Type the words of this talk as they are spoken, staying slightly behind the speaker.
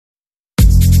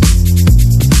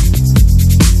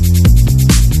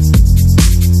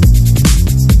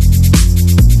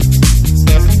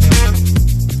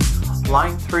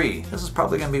This is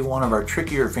probably going to be one of our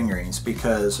trickier fingerings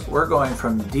because we're going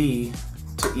from D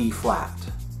to E flat.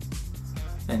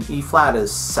 And E flat is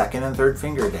second and third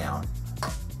finger down,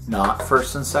 not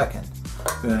first and second.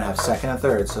 We're going to have second and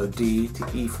third, so D to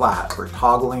E flat. We're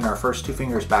toggling our first two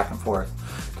fingers back and forth.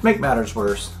 To make matters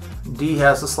worse, D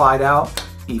has the slide out,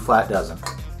 E flat doesn't.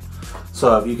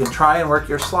 So if you can try and work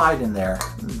your slide in there,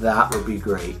 that would be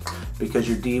great, because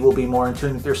your D will be more in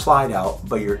tune with your slide out,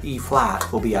 but your E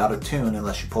flat will be out of tune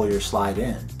unless you pull your slide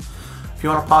in. If you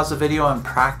want to pause the video and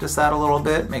practice that a little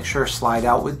bit, make sure slide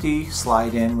out with D,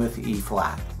 slide in with E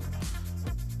flat.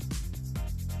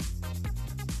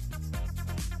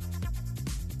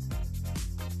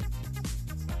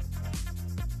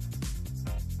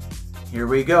 Here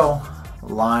we go,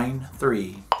 line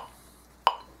 3.